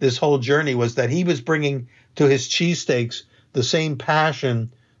framed this whole journey, was that he was bringing to his cheesesteaks the same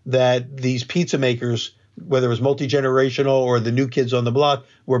passion that these pizza makers, whether it was multi-generational or the new kids on the block,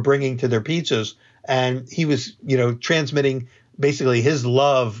 were bringing to their pizzas. And he was, transmitting basically his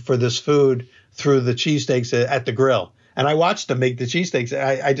love for this food through the cheesesteaks at the grill. And I watched him make the cheesesteaks.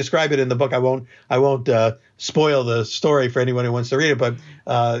 I describe it in the book. I won't spoil the story for anyone who wants to read it. But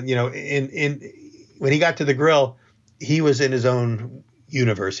when he got to the grill, he was in his own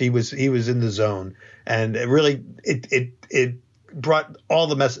universe. He was in the zone, and it brought all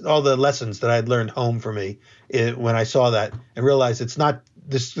the lessons that I had learned home for me when I saw that, and realized it's not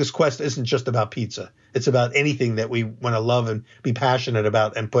this quest isn't just about pizza. It's about anything that we want to love and be passionate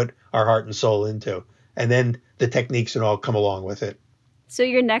about and put our heart and soul into. And then the techniques and all come along with it. So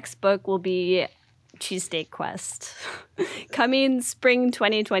your next book will be Cheesesteak Quest, coming spring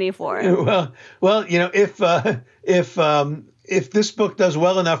 2024. Well, if this book does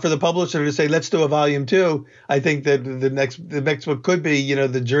well enough for the publisher to say, let's do a volume 2, I think that the next book could be,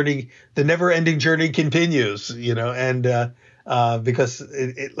 the journey, the never ending journey continues, and because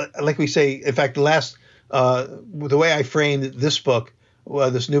like we say, in fact, the way I framed this book,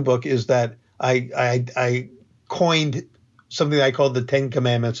 this new book, is that I coined something I called the 10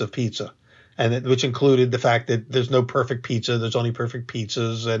 Commandments of Pizza, and which included the fact that there's no perfect pizza, there's only perfect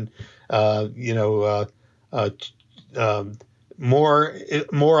pizzas, and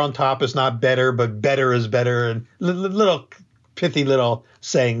more on top is not better, but better is better, and little pithy little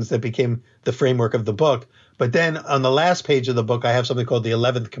sayings that became the framework of the book. But then on the last page of the book, I have something called the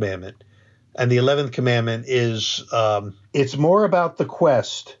 11th Commandment. And the 11th Commandment is, it's more about the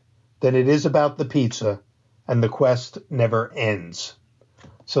quest than it is about the pizza, and the quest never ends.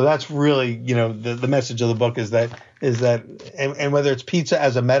 So that's really, the message of the book is that, and whether it's pizza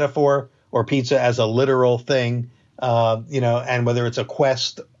as a metaphor or pizza as a literal thing, and whether it's a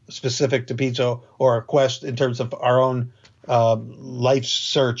quest specific to pizza or a quest in terms of our own life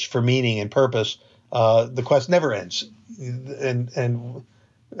search for meaning and purpose, the quest never ends, and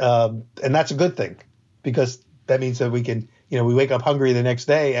that's a good thing, because that means that we can, we wake up hungry the next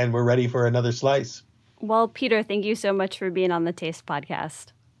day and we're ready for another slice. Well, Peter, thank you so much for being on the Taste Podcast.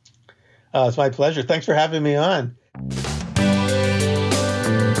 It's my pleasure. Thanks for having me on.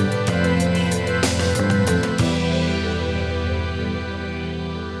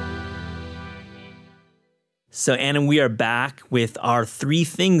 So, Anna, we are back with our 3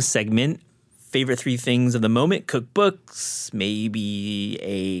 Things segment. Favorite 3 things of the moment, cookbooks, maybe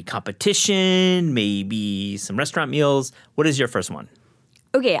a competition, maybe some restaurant meals. What is your first one?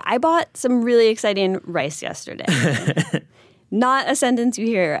 Okay, I bought some really exciting rice yesterday. Not a sentence you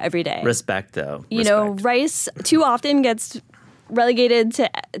hear every day. Respect, though. You know, rice too often gets relegated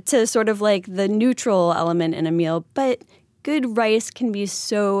to sort of like the neutral element in a meal, but good rice can be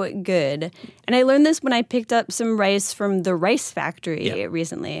so good. And I learned this when I picked up some rice from the Rice Factory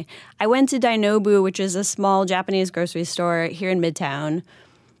recently. I went to Dainobu, which is a small Japanese grocery store here in Midtown.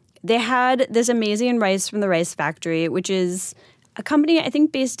 They had this amazing rice from the Rice Factory, which is a company, I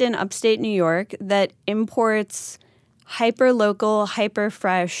think, based in upstate New York that imports hyper-local,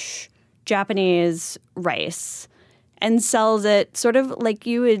 hyper-fresh Japanese rice and sells it sort of like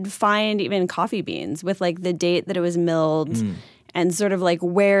you would find even coffee beans, with like the date that it was milled and sort of like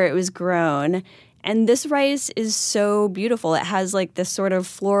where it was grown. And this rice is so beautiful. It has like this sort of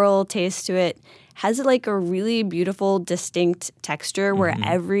floral taste to it, has like a really beautiful, distinct texture where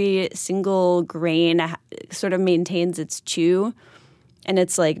every single grain sort of maintains its chew and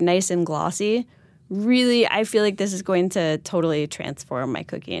it's like nice and glossy. Really, I feel like this is going to totally transform my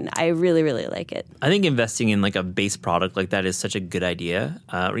cooking. I really, really like it. I think investing in like a base product like that is such a good idea.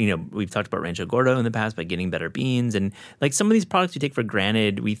 We've talked about Rancho Gordo in the past by getting better beans. And like some of these products we take for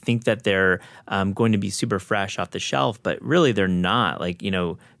granted, we think that they're going to be super fresh off the shelf, but really they're not. Like,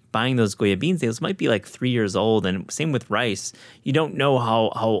 buying those Goya beans, those might be like 3 years old, and same with rice. You don't know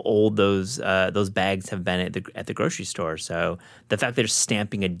how old those bags have been at the grocery store. So the fact that they're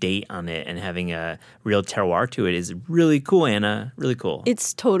stamping a date on it and having a real terroir to it is really cool, Anna. Really cool.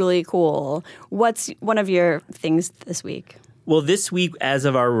 It's totally cool. What's one of your things this week? Well, this week, as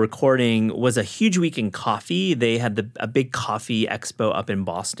of our recording, was a huge week in coffee. They had a big coffee expo up in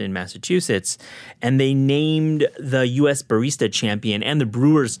Boston, Massachusetts, and they named the U.S. Barista Champion and the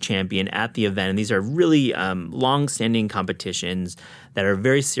Brewers Champion at the event. And these are really long-standing competitions that are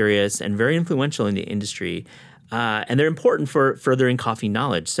very serious and very influential in the industry. And they're important for furthering coffee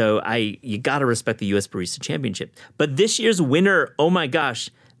knowledge. So you got to respect the U.S. Barista Championship. But this year's winner, oh my gosh,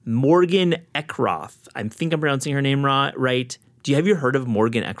 Morgan Eckroth. I think I'm pronouncing her name right. Have you heard of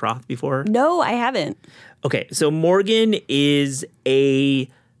Morgan Eckroth before? No, I haven't. Okay, so Morgan is a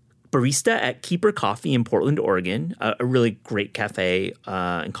barista at Keeper Coffee in Portland, Oregon, a really great cafe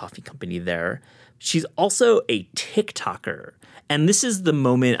and coffee company there. She's also a TikToker. And this is the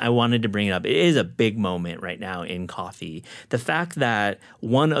moment I wanted to bring it up. It is a big moment right now in coffee. The fact that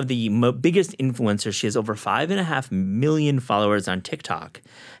one of the biggest influencers, she has over 5.5 million followers on TikTok,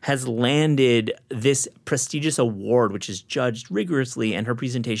 has landed this prestigious award, which is judged rigorously. And her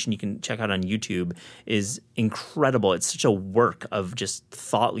presentation, you can check out on YouTube, is incredible. It's such a work of just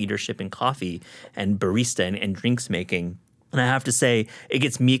thought leadership in coffee and barista and drinks making. And I have to say, it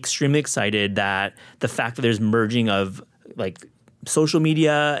gets me extremely excited that the fact that there's merging of like social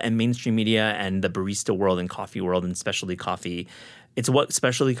media and mainstream media and the barista world and coffee world and specialty coffee. It's what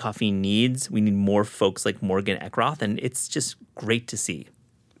specialty coffee needs. We need more folks like Morgan Eckroth, and it's just great to see.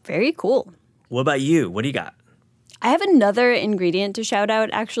 Very cool. What about you? What do you got? I have another ingredient to shout out,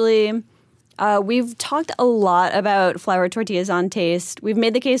 actually. We've talked a lot about flour tortillas on Taste. We've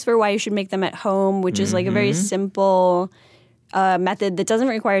made the case for why you should make them at home, which is like a very simple method that doesn't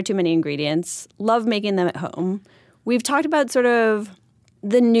require too many ingredients. Love making them at home. We've talked about sort of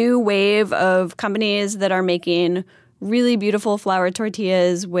the new wave of companies that are making really beautiful flour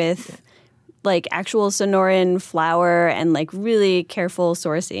tortillas with like actual Sonoran flour and like really careful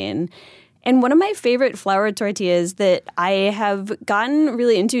sourcing. And one of my favorite flour tortillas that I have gotten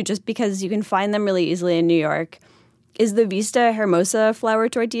really into just because you can find them really easily in New York is the Vista Hermosa flour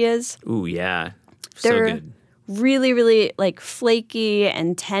tortillas. Ooh, yeah. They're so good. Really, really like flaky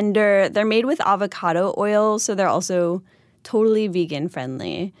and tender. They're made with avocado oil, so they're also totally vegan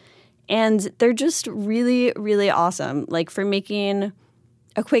friendly. And they're just really, really awesome. Like for making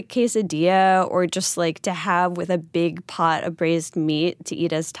a quick quesadilla or just like to have with a big pot of braised meat to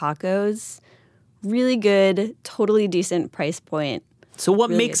eat as tacos. Really good, totally decent price point. So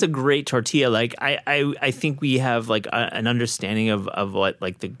what Really makes good. a great tortilla? Like I think we have like an understanding of what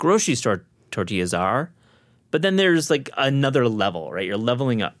like the grocery store tortillas are. But then there's like another level, right? You're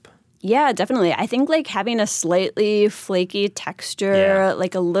leveling up. Yeah, definitely. I think like having a slightly flaky texture,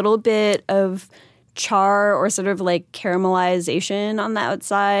 like a little bit of char or sort of like caramelization on the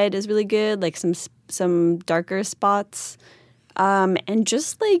outside is really good, like some darker spots. And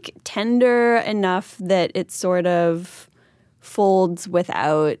just like tender enough that it sort of folds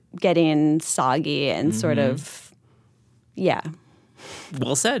without getting soggy and sort of, yeah.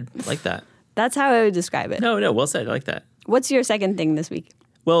 Well said. Like that. That's how I would describe it. No, well said. I like that. What's your second thing this week?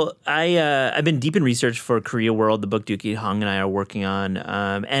 Well, I've been deep in research for Korea World, the book Dookie Hong and I are working on.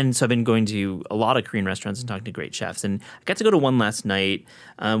 And so I've been going to a lot of Korean restaurants and talking to great chefs. And I got to go to one last night,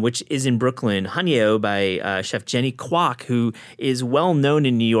 which is in Brooklyn, Hanyeo by Chef Jenny Kwok, who is well known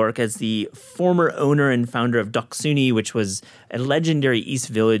in New York as the former owner and founder of Deoksuni, which was a legendary East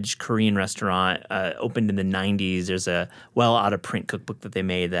Village Korean restaurant, opened in the 90s. There's a well-out-of-print cookbook that they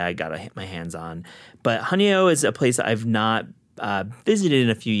made that I got to hit my hands on. But Hanyeo is a place I've not visited in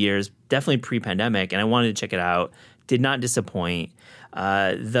a few years, definitely pre-pandemic, and I wanted to check it out. Did not disappoint.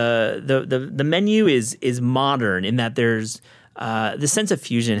 The menu is modern in that there's the sense of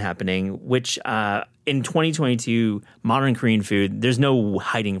fusion happening, which in 2022 modern Korean food, there's no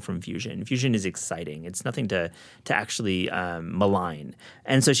hiding from fusion. Fusion is exciting. It's nothing to actually malign.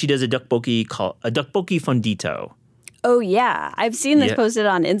 And so she does a tteokbokki fondito. Oh, yeah. I've seen this posted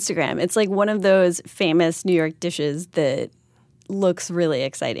on Instagram. It's like one of those famous New York dishes that looks really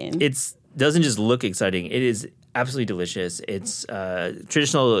exciting. It doesn't just look exciting. It is absolutely delicious. It's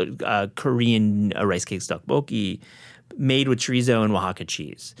traditional Korean rice cake tteokbokki made with chorizo and Oaxaca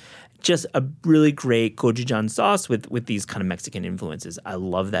cheese. Just a really great gochujang sauce with these kind of Mexican influences. I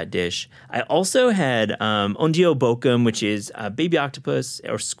love that dish. I also had onjeo bokum, which is baby octopus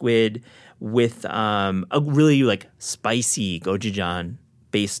or squid with a really like spicy gochujang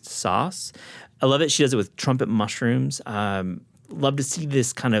based sauce. I love it. She does it with trumpet mushrooms. Love to see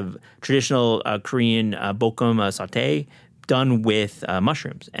this kind of traditional Korean bokum saute done with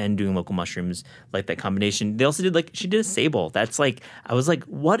mushrooms and doing local mushrooms, like that combination. They also she did a sable. That's like, I was like,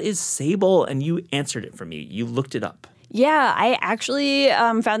 what is sable? And you answered it for me. You looked it up. Yeah, I actually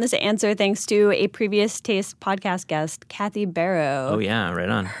found this answer thanks to a previous Taste podcast guest, Kathy Barrow. Oh, yeah, right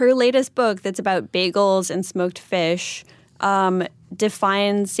on. Her latest book that's about bagels and smoked fish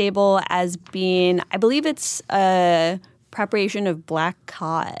defines sable as being, I believe it's a preparation of black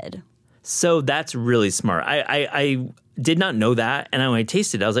cod. So that's really smart. I did not know that, and when I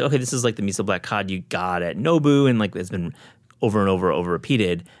tasted it, I was like, okay, this is like the miso black cod you got at Nobu, and like it's been over and over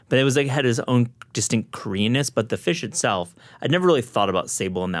repeated. But it was like it had its own distinct Koreanness, but the fish itself, I'd never really thought about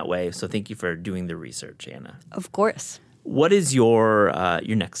sable in that way. So thank you for doing the research, Anna. Of course. What is your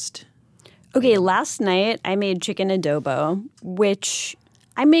next? Okay, last night I made chicken adobo, which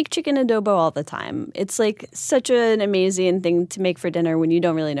I make chicken adobo all the time. It's like such an amazing thing to make for dinner when you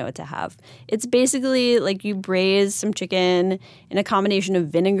don't really know what to have. It's basically like you braise some chicken in a combination of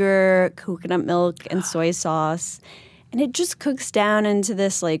vinegar, coconut milk, and soy sauce. And it just cooks down into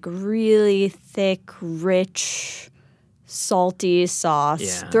this like really thick, rich, salty sauce.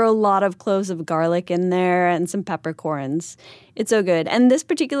 Yeah. Throw a lot of cloves of garlic in there and some peppercorns. It's so good. And this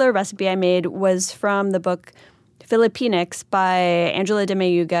particular recipe I made was from the book Filipinix by Angela de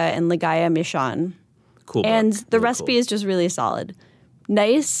Mayuga and Ligaya Michon. Cool. And the really recipe cool. is just really solid.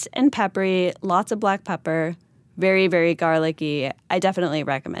 Nice and peppery, lots of black pepper, very, very garlicky. I definitely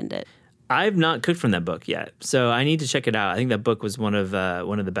recommend it. I've not cooked from that book yet, so I need to check it out. I think that book was one of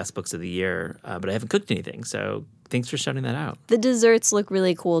the best books of the year, but I haven't cooked anything. So thanks for shouting that out. The desserts look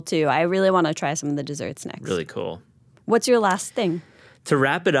really cool too. I really want to try some of the desserts next. Really cool. What's your last thing? To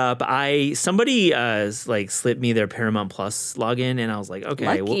wrap it up, somebody slipped me their Paramount Plus login, and I was like,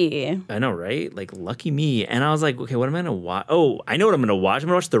 okay, Lucky. I know, right? Like lucky me. And I was like, okay, what am I gonna watch? Oh, I know what I'm gonna watch. I'm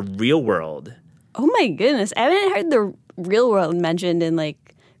gonna watch The Real World. Oh my goodness, I haven't heard The Real World mentioned in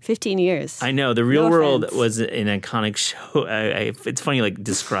like 15 years. I know. The Real No World offense. was an iconic show. It's funny, like,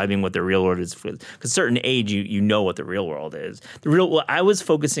 describing what The Real World is. Because a certain age, you know what The Real World is. I was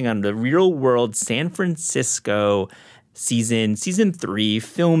focusing on The Real World San Francisco season 3,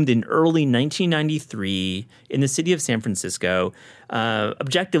 filmed in early 1993 in the city of San Francisco.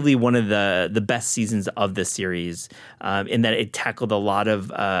 Objectively, one of the best seasons of the series, in that it tackled a lot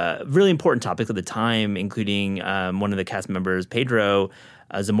of really important topics at the time, including one of the cast members, Pedro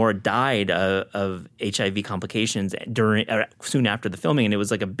Zamora, died of HIV complications soon after the filming, and it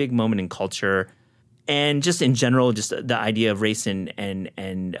was like a big moment in culture. And just in general, just the idea of race and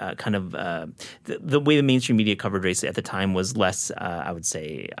kind of the way the mainstream media covered race at the time was less, I would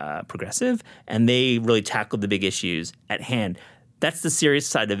say, progressive. And they really tackled the big issues at hand. That's the serious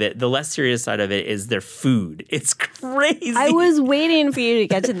side of it. The less serious side of it is their food. It's crazy. I was waiting for you to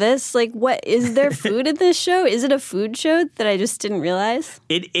get to this. Like, what is there food in this show? Is it a food show that I just didn't realize?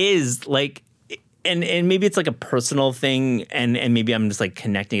 It is like and maybe it's like a personal thing, and maybe I'm just like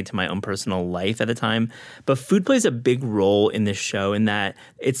connecting it to my own personal life at the time. But food plays a big role in this show in that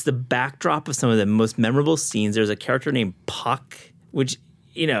it's the backdrop of some of the most memorable scenes. There's a character named Puck, which,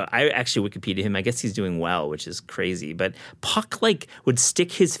 you know, I actually Wikipedia him. I guess he's doing well, which is crazy. But Puck like would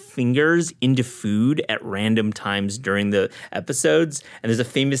stick his fingers into food at random times during the episodes. And there's a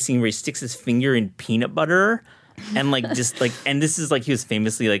famous scene where he sticks his finger in peanut butter. And like just like, and this is like he was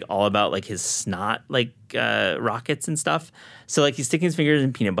famously like all about like his snot like rockets and stuff. So like he's sticking his fingers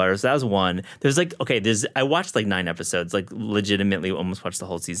in peanut butter. So that was one. There's like, okay, I watched like 9 episodes, like legitimately almost watched the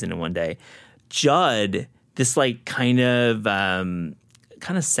whole season in one day. Judd, this like kind of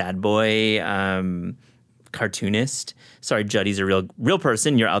sad boy cartoonist. Sorry, Judd, he's a real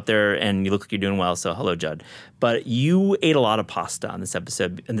person. You're out there and you look like you're doing well. So hello, Judd. But you ate a lot of pasta on this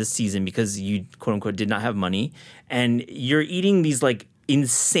episode and this season because you quote unquote did not have money, and you're eating these like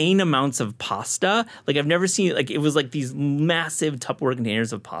insane amounts of pasta. Like I've never seen, like it was like these massive Tupperware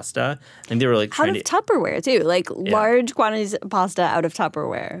containers of pasta, and they were like out of Tupperware too, like large quantities of pasta out of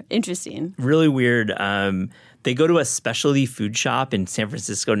Tupperware. Interesting. Really weird. They go to a specialty food shop in San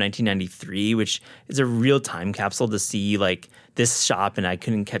Francisco, 1993, which is a real time capsule to see like this shop, and I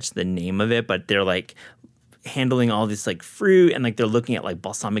couldn't catch the name of it, but they're like handling all this like fruit, and like they're looking at like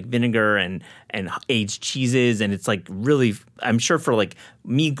balsamic vinegar and aged cheeses, and it's like really, I'm sure for like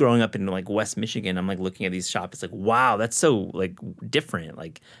me growing up in like West Michigan, I'm like looking at these shops, it's like, wow, that's so like different,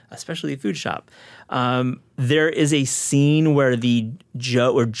 like especially a food shop. There is a scene where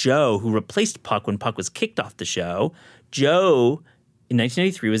Joe, who replaced Puck when Puck was kicked off the show, Joe in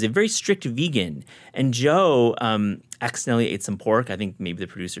 1993 was a very strict vegan, and Joe accidentally ate some pork. I think maybe the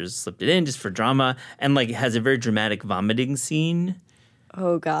producers slipped it in just for drama, and like has a very dramatic vomiting scene.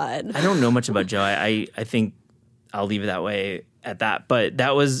 Oh God. I don't know much about Joe. I think I'll leave it that way at that. But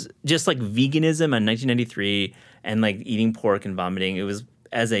that was just like veganism in 1993 and like eating pork and vomiting. It was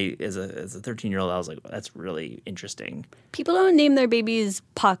as a 13-year-old, I was like, that's really interesting. People don't name their babies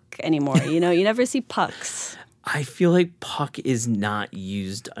Puck anymore. You know, you never see Pucks. I feel like Puck is not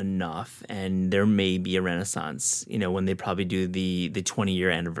used enough, and there may be a renaissance, you know, when they probably do the 20-year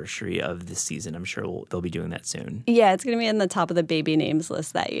anniversary of this season. I'm sure they'll be doing that soon. Yeah, it's going to be on the top of the baby names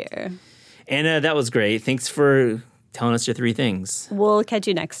list that year. Anna, that was great. Thanks for telling us your 3 things. We'll catch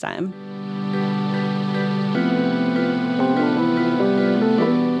you next time.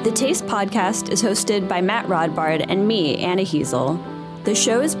 The Taste Podcast is hosted by Matt Rodbard and me, Anna Hezel. The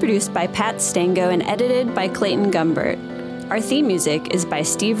show is produced by Pat Stango and edited by Clayton Gumbert. Our theme music is by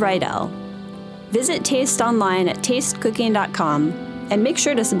Steve Rydell. Visit Taste online at tastecooking.com and make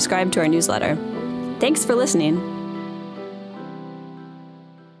sure to subscribe to our newsletter. Thanks for listening.